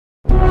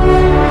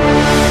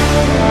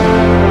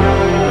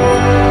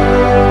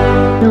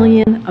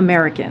million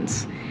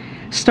Americans.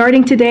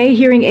 Starting today,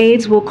 hearing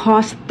aids will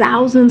cost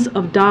thousands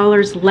of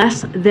dollars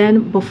less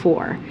than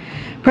before.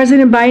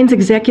 President Biden's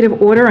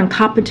executive order on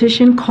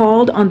competition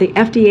called on the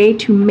FDA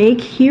to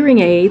make hearing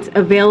aids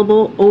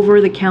available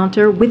over the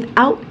counter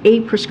without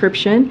a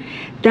prescription.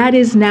 That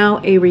is now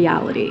a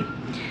reality.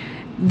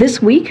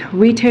 This week,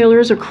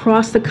 retailers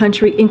across the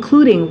country,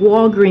 including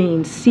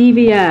Walgreens,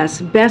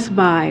 CVS, Best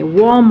Buy,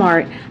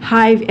 Walmart,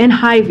 and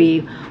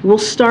Hy-Vee, will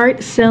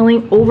start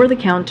selling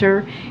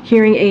over-the-counter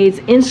hearing aids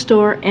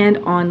in-store and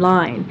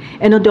online.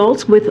 And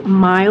adults with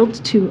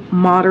mild to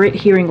moderate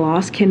hearing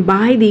loss can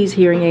buy these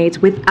hearing aids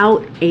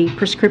without a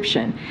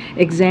prescription,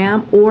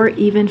 exam, or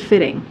even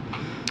fitting,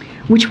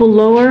 which will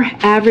lower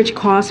average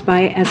cost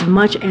by as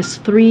much as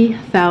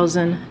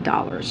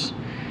 $3,000.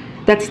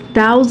 That's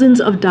thousands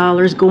of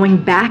dollars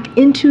going back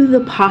into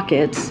the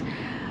pockets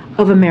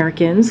of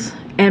Americans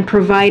and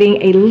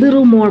providing a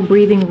little more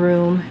breathing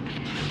room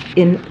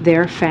in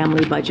their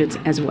family budgets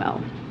as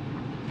well.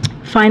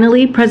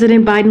 Finally,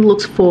 President Biden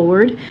looks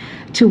forward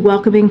to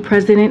welcoming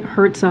President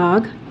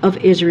Herzog of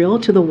Israel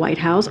to the White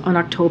House on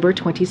October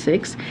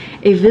 26,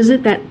 a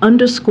visit that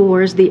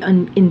underscores the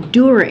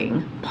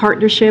enduring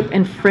partnership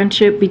and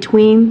friendship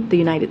between the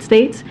United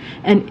States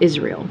and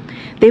Israel.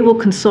 They will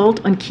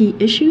consult on key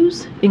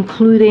issues,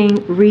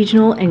 including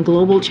regional and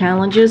global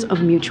challenges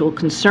of mutual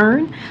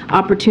concern,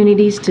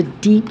 opportunities to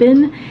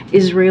deepen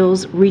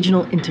Israel's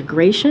regional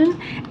integration,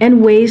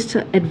 and ways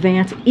to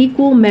advance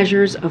equal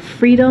measures of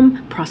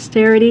freedom,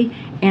 prosperity,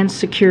 and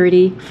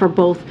security for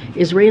both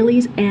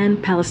Israelis and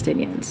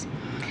Palestinians.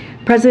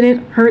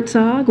 President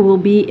Herzog will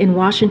be in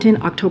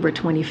Washington October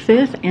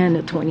 25th and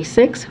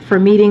 26th for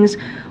meetings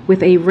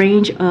with a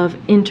range of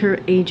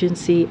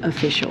interagency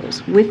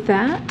officials. With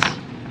that,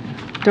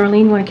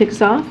 Darlene, want to kick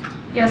us off?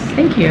 Yes,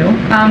 thank you.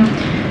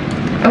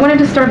 I wanted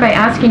to start by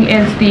asking,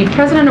 is the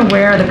president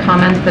aware of the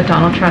comments that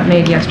Donald Trump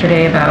made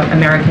yesterday about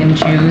American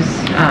Jews,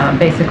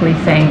 basically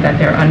saying that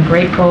they're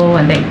ungrateful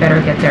and they better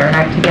get their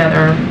act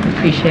together,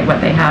 appreciate what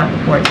they have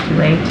before it's too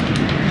late?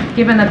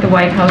 Given that the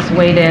White House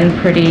weighed in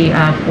pretty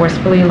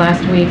forcefully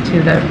last week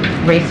to the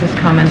racist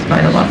comments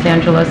by the Los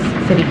Angeles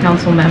City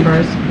Council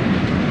members,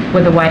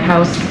 would the White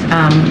House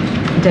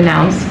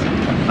denounce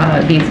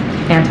these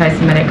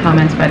anti-Semitic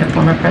comments by the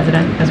former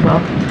president as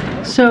well?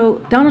 So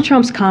Donald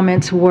Trump's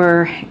comments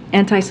were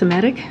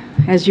anti-Semitic,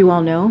 as you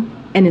all know,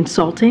 and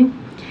insulting,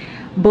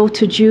 both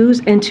to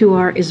Jews and to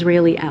our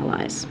Israeli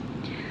allies.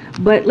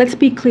 But let's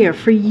be clear,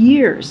 for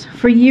years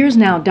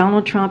now,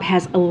 Donald Trump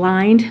has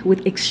aligned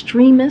with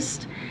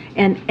extremist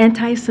and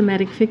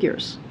anti-Semitic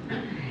figures.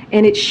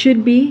 And it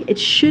should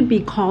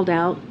be called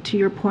out, to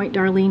your point,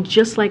 Darlene,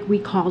 just like we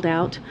called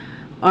out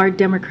our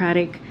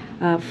Democratic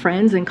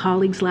friends and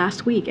colleagues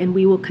last week, and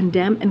we will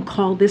condemn and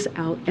call this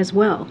out as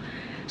well.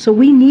 So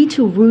we need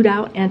to root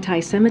out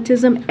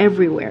anti-Semitism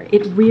everywhere.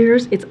 It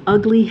rears its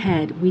ugly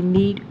head. We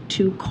need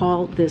to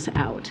call this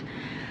out.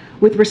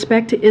 With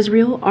respect to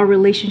Israel, our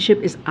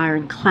relationship is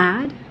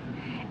ironclad,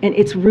 and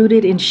it's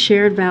rooted in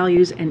shared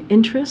values and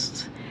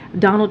interests.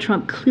 Donald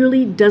Trump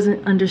clearly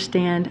doesn't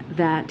understand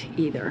that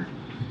either.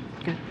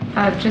 Okay.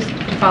 Just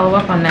to follow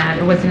up on that,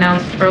 it was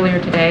announced earlier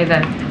today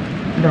that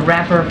the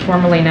rapper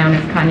formerly known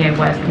as Kanye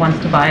West wants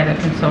to buy the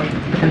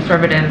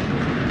conservative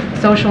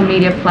social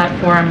media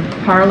platform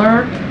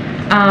Parler.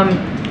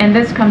 And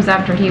this comes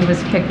after he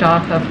was kicked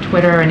off of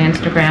Twitter and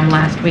Instagram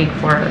last week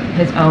for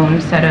his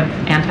own set of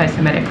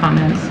anti-Semitic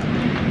comments.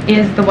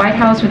 Is the White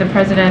House or the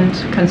president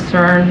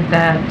concerned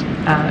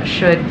that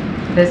should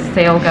this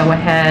sale go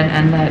ahead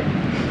and that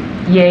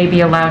Ye be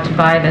allowed to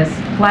buy this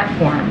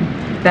platform,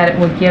 that it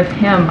would give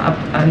him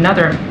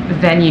another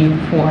venue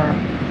for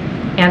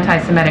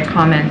anti-Semitic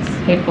comments,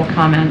 hateful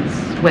comments,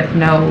 with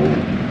no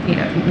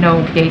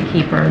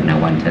gatekeeper, no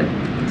one to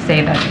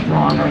say that's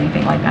wrong or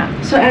anything like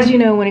that? So as you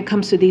know, when it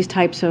comes to these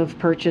types of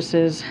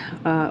purchases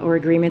or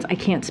agreements, I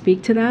can't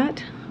speak to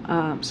that.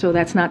 So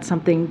that's not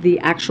something, the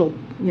actual,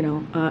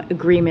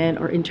 agreement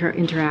or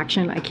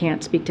interaction, I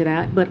can't speak to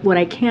that. But what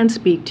I can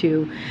speak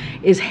to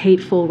is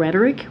hateful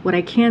rhetoric. What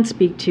I can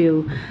speak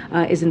to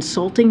is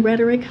insulting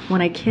rhetoric. What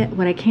I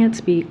can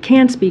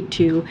speak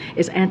to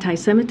is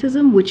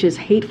anti-Semitism, which is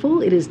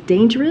hateful, it is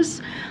dangerous,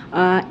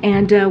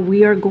 and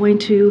we are going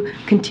to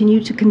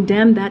continue to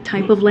condemn that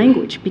type of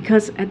language,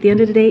 because at the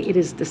end of the day, it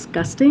is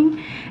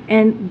disgusting,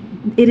 and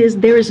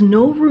there is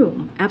no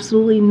room,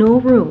 absolutely no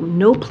room,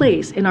 no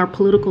place in our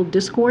political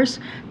discourse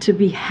to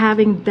be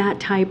having that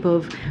type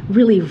of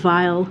really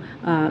vile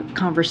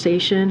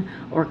conversation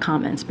or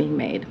comments being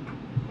made.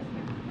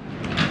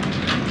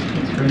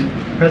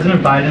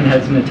 President Biden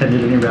hasn't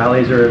attended any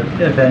rallies or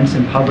events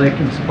in public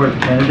in support of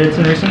candidates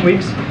in recent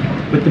weeks.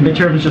 With the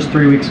midterms just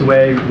 3 weeks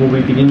away, will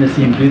we begin to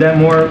see him do that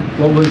more?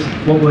 What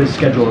will his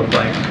schedule look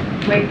like?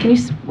 Can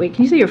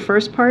you say your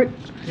first part?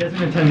 He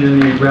hasn't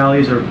attended any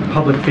rallies or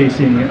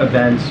public-facing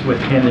events with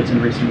candidates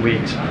in recent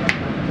weeks.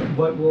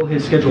 What will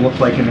his schedule look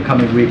like in the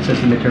coming weeks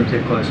as the midterms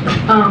get closer?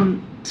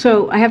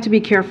 So I have to be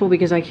careful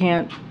because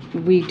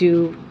we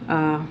do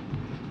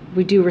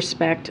we do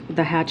respect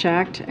the Hatch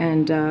Act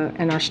and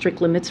our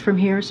strict limits from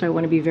here, so I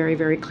want to be very,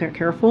 very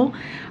careful.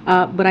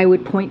 But I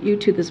would point you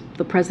to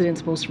the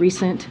president's most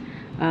recent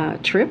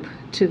trip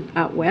to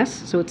out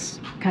west. So it's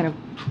kind of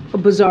a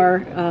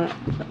bizarre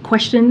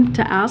question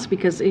to ask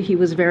because he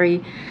was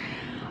very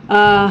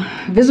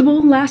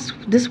visible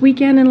this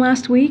weekend and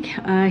last week.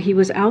 He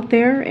was out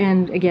there,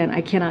 and again,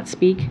 I cannot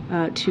speak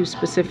to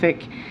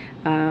specific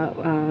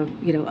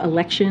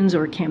elections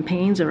or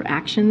campaigns or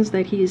actions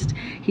that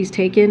he's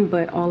taken,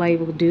 but all I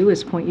will do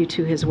is point you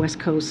to his West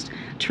Coast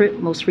trip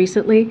most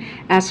recently.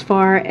 As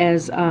far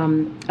as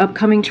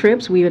upcoming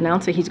trips, we've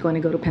announced that he's going to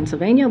go to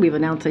Pennsylvania. We've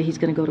announced that he's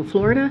going to go to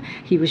Florida.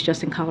 He was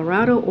just in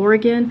Colorado,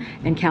 Oregon,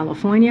 and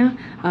California,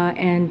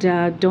 and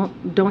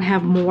don't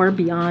have more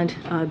beyond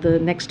the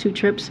next two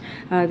trips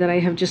that I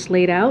have just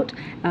laid out.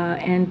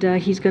 And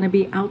he's going to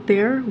be out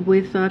there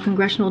with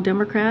congressional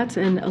Democrats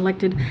and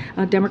elected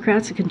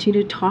Democrats to continue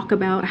to talk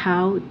about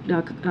how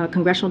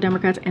congressional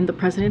Democrats and the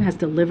president has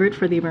delivered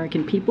for the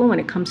American people when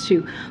it comes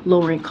to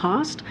lowering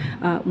cost,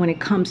 when it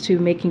comes to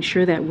making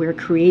sure that we're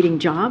creating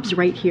jobs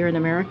right here in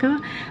America,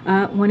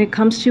 when it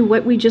comes to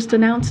what we just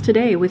announced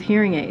today with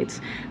hearing aids.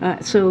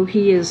 So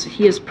he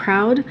is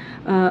proud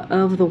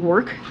of the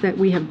work that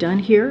we have done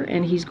here,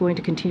 and he's going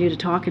to continue to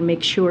talk and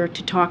make sure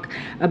to talk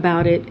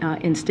about it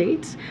in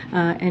states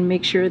and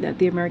make sure that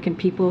the American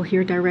people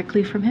hear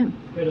directly from him.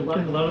 Right, a lot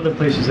of the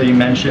places that you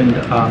mentioned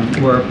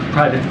were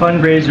private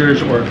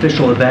fundraisers or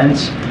official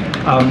events.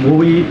 Will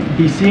we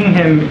be seeing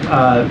him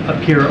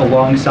appear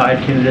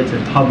alongside candidates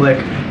in public?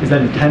 Is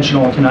that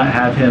intentional to not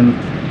have him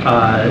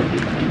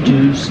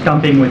do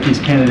stumping with these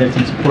candidates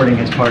and supporting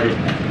his party?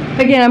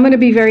 Again, I'm going to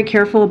be very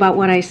careful about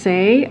what I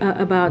say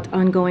about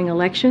ongoing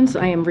elections.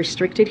 I am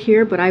restricted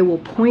here, but I will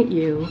point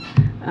you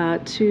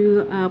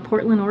to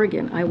Portland,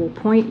 Oregon. I will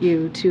point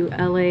you to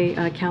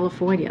LA,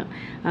 California,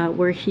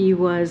 where he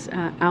was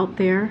out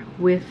there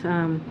with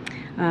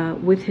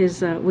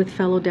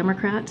fellow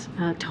Democrats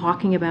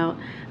talking about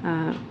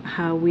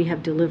how we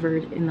have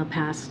delivered in the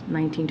past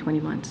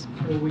 19-20 months.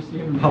 Will we see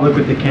him in public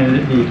with the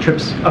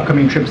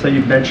upcoming trips that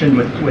you've mentioned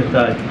with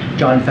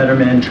John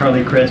Fetterman,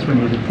 Charlie Crist when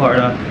he's in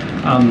Florida?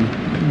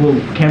 Will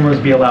cameras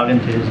be allowed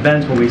into his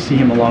events? Will we see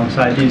him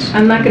alongside these?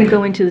 I'm not going to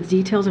go into the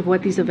details of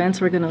what these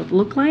events are going to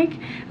look like,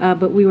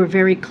 but we were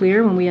very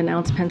clear when we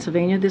announced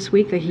Pennsylvania this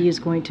week that he is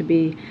going to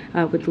be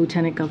with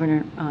Lieutenant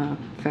Governor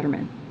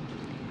Fetterman.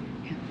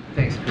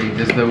 Thanks, Bree.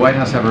 Does the White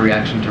House have a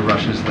reaction to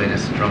Russia's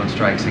latest drone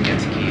strikes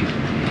against Kyiv?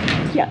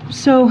 Yeah,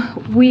 so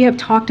we have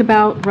talked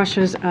about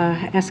Russia's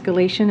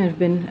escalation and have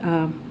been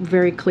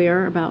very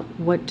clear about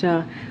what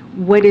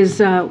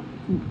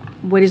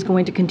is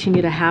going to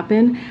continue to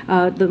happen.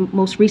 The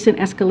most recent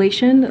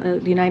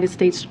escalation, the United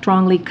States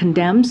strongly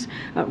condemns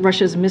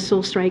Russia's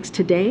missile strikes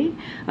today,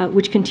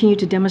 which continue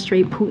to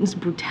demonstrate Putin's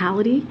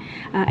brutality.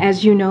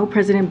 As you know,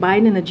 President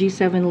Biden and the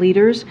G7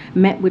 leaders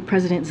met with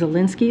President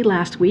Zelensky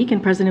last week,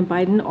 and President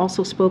Biden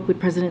also spoke with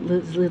President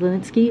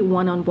Zelensky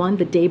one-on-one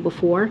the day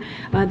before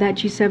that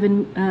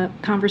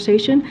G7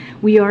 conversation.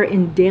 We are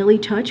in daily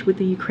touch with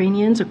the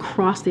Ukrainians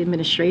across the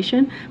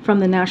administration, from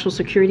the National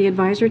Security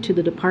Advisor to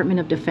the Department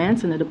of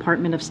Defense and the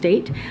Department of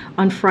State.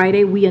 On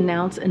Friday, we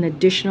announced an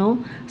additional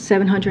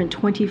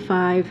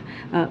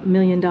 $725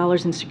 million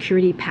in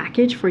security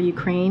package for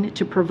Ukraine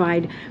to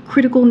provide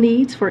critical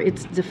needs for it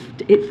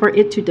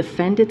to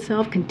defend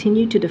itself,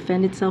 continue to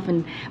defend itself,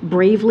 and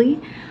bravely.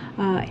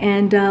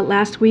 And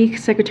last week,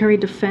 Secretary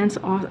of Defense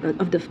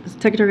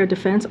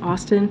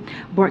Austin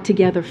brought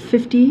together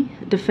 50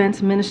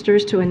 defense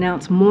ministers to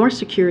announce more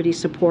security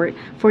support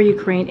for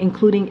Ukraine,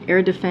 including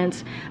air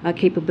defense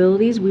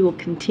capabilities. We will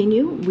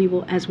continue,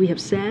 as we have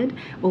said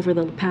over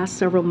the past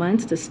several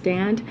months, to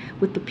stand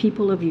with the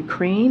people of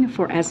Ukraine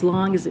for as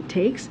long as it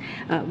takes.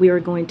 We are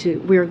going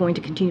to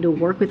continue to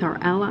work with our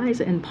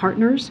allies and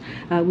partners.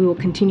 We will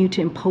continue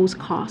to impose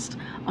costs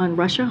on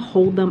Russia,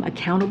 hold them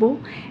accountable,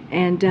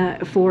 and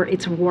for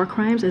its war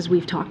crimes, as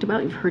we've talked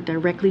about. You've heard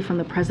directly from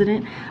the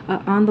president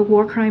on the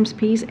war crimes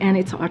piece and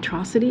its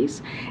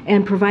atrocities,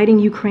 and providing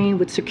Ukraine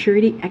with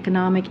security,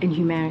 economic, and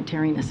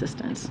humanitarian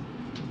assistance.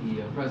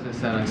 The president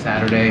said on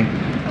Saturday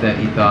that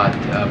he thought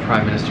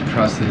Prime Minister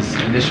Truss's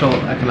initial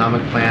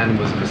economic plan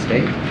was a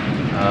mistake.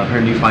 Her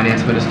new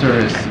finance minister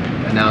has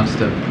announced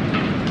a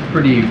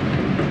pretty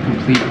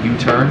complete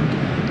U-turn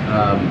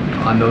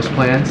on those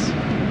plans.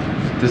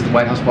 Does the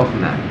White House welcome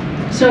that?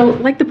 So,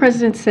 like the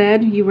president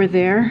said, you were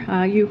there.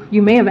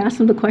 You may have asked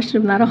him the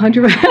question. I'm not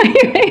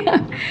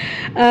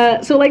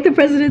 100%. So, like the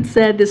president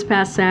said this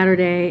past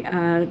Saturday,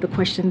 the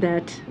question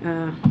that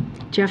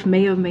Jeff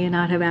may or may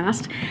not have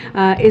asked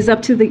is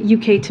up to the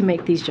UK to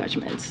make these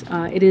judgments.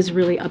 It is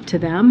really up to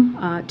them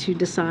to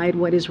decide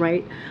what is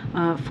right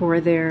for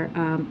their,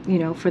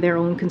 for their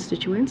own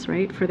constituents,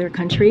 right, for their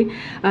country.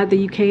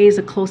 The UK is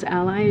a close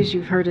ally, as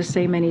you've heard us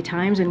say many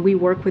times, and we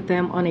work with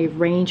them on a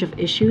range of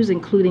issues,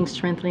 including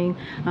strengthening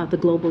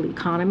the global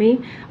economy.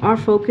 Our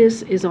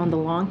focus is on the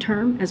long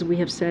term, as we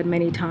have said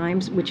many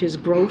times, which is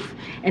growth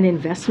and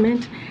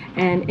investment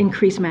and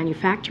increased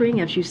manufacturing.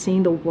 As you've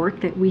seen the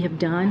work that we have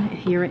done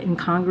here in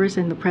Congress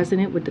and the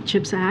President with the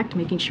CHIPS Act,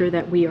 making sure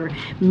that we are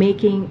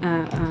making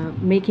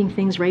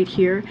things right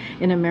here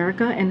in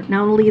America. And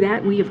not only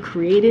that, we have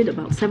created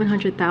about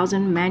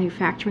 700,000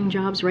 manufacturing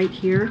jobs right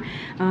here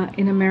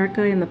in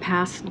America in the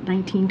past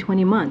 19,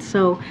 20 months.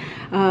 So,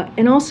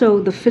 and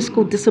also the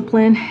fiscal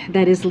discipline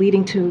that is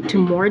leading to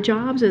more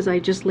jobs, as I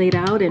just laid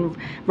out, and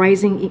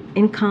rising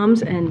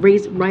incomes and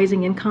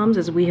rising incomes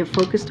as we have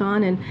focused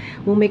on, and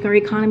will make our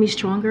economy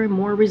stronger and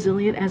more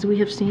resilient, as we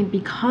have seen,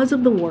 because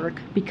of the work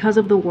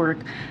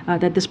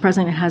that this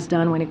president has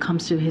done when it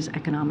comes to his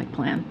economic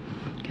plan.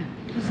 Okay.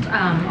 Just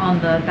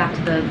back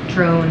to the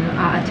drone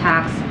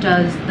attacks,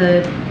 does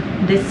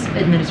this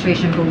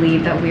administration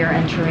believe that we are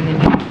entering a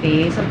new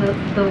phase of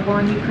the war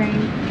in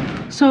Ukraine?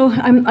 So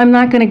I'm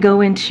not going to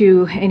go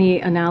into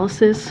any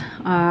analysis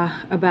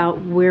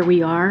about where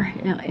we are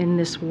in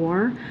this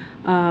war.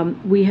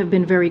 We have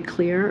been very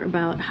clear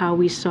about how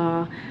we've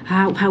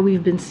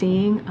been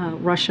seeing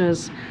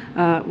Russia's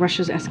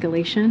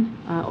escalation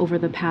over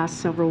the past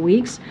several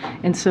weeks,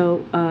 and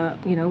so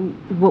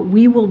what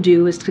we will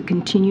do is to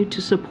continue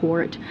to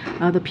support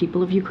the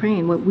people of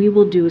Ukraine. What we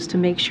will do is to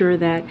make sure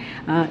that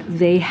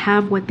they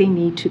have what they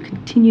need to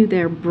continue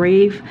their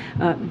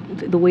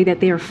the way that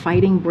they are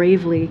fighting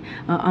bravely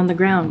on the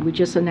ground. We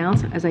just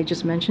announced, as I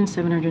just mentioned,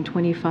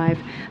 $725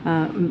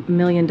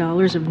 million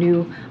of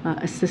new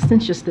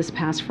assistance just this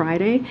past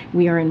Friday.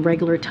 We are in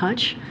regular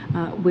touch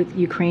with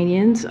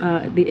Ukrainians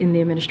in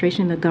the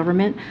administration, the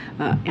government,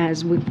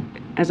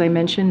 as I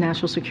mentioned,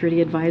 National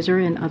Security Advisor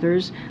and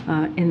others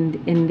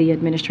in the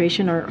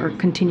administration are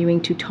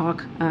continuing to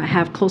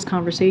have close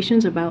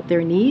conversations about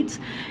their needs.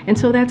 And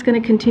so that's going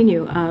to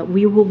continue.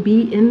 We will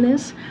be in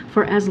this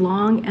for as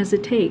long as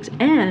it takes.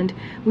 And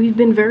we've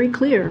been very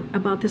clear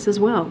about this as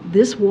well.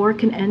 This war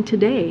can end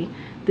today.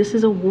 This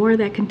is a war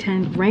that can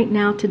end right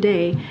now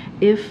today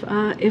if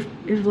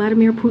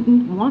Vladimir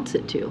Putin wants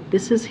it to.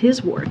 This is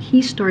his war.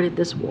 He started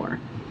this war.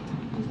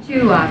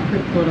 Two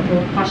quick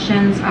political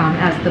questions.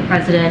 As the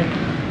president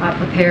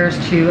prepares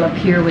to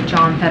appear with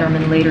John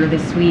Fetterman later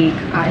this week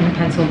in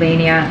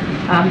Pennsylvania,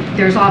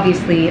 there's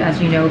obviously,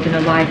 as you know, been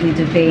a lively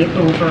debate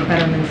over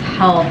Fetterman's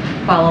health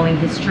following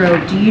his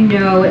stroke. Do you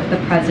know if the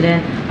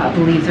president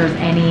believes there's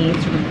any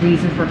sort of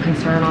reason for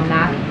concern on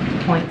that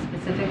point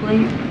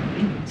specifically?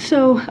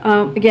 So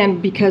again,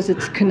 because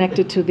it's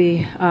connected to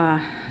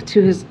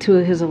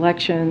his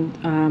election,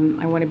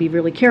 I want to be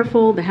really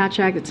careful. The Hatch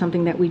Act, it's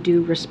something that we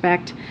do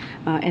respect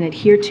and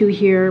adhere to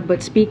here.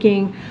 But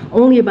speaking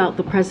only about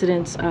the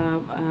president's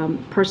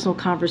personal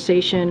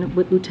conversation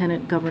with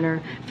Lieutenant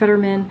Governor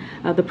Fetterman,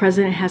 the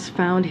president has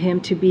found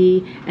him to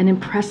be an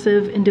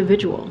impressive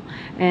individual,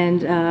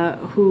 and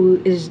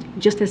who's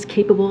just as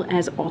capable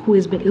as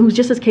always,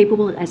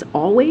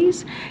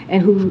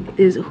 and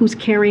who's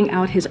carrying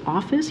out his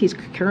office. He's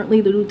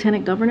currently the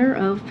Lieutenant Governor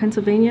of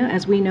Pennsylvania,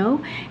 as we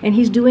know, and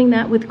he's doing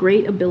that with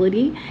great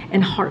ability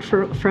and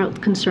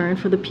heartfelt concern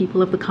for the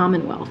people of the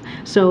Commonwealth.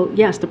 So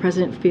yes, the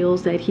president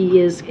feels that he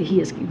is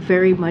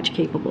very much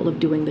capable of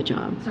doing the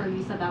job. Sorry,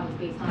 you said that was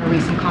based on a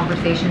recent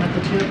conversation of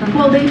the two of them?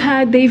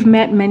 Well, they've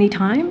met many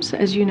times,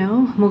 as you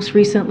know. Most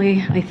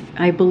recently,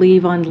 I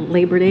believe on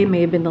Labor Day may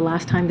have been the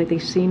last time that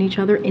they've seen each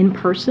other in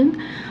person,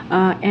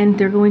 and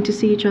they're going to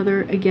see each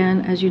other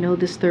again, as you know,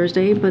 this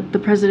Thursday. But the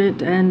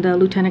president and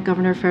Lieutenant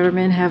Governor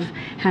Fetterman have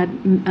had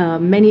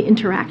many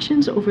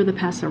interactions over the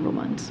past several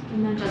months.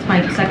 And then just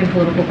my second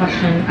political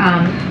question.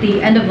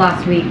 The end of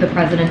last week, the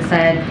president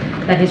said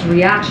that his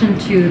reaction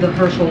to the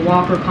Herschel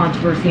Walker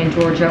controversy in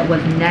Georgia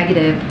was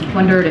negative.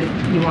 Wondered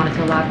if you wanted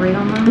to elaborate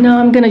on that? No,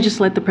 I'm going to just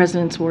let the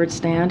president's words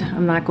stand.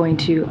 I'm not going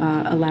to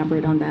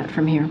elaborate on that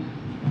from here.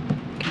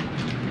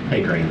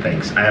 Hey, Green,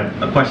 thanks. I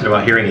have a question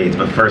about hearing aids,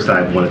 but first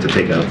I wanted to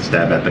take a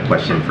stab at the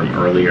question from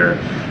earlier.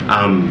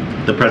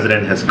 The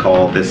president has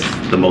called this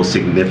the most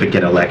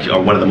significant election,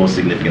 or one of the most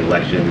significant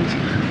elections,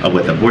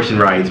 with abortion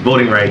rights,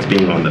 voting rights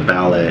being on the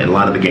ballot, and a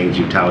lot of the gains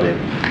you touted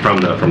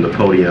from the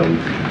podium.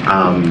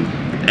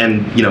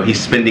 And he's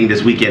spending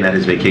this weekend at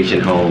his vacation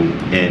home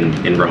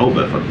in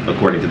Rehoboth,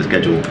 according to the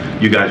schedule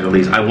you guys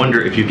released. I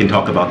wonder if you can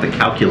talk about the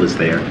calculus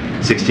there,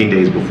 16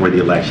 days before the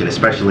election,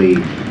 especially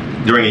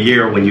during a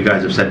year when you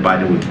guys have said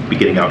Biden would be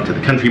getting out into the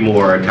country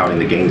more, touting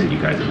the gains that you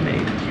guys have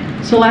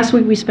made. So last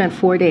week we spent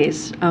 4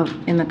 days out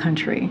in the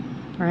country,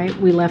 right?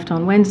 We left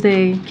on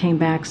Wednesday, came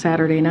back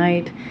Saturday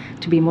night.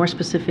 To be more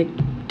specific,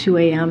 2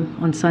 a.m.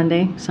 on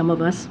Sunday. Some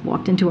of us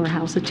walked into our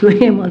house at 2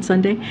 a.m. on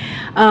Sunday.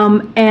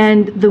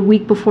 And the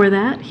week before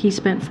that, he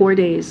spent 4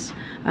 days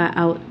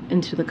out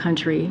into the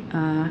country,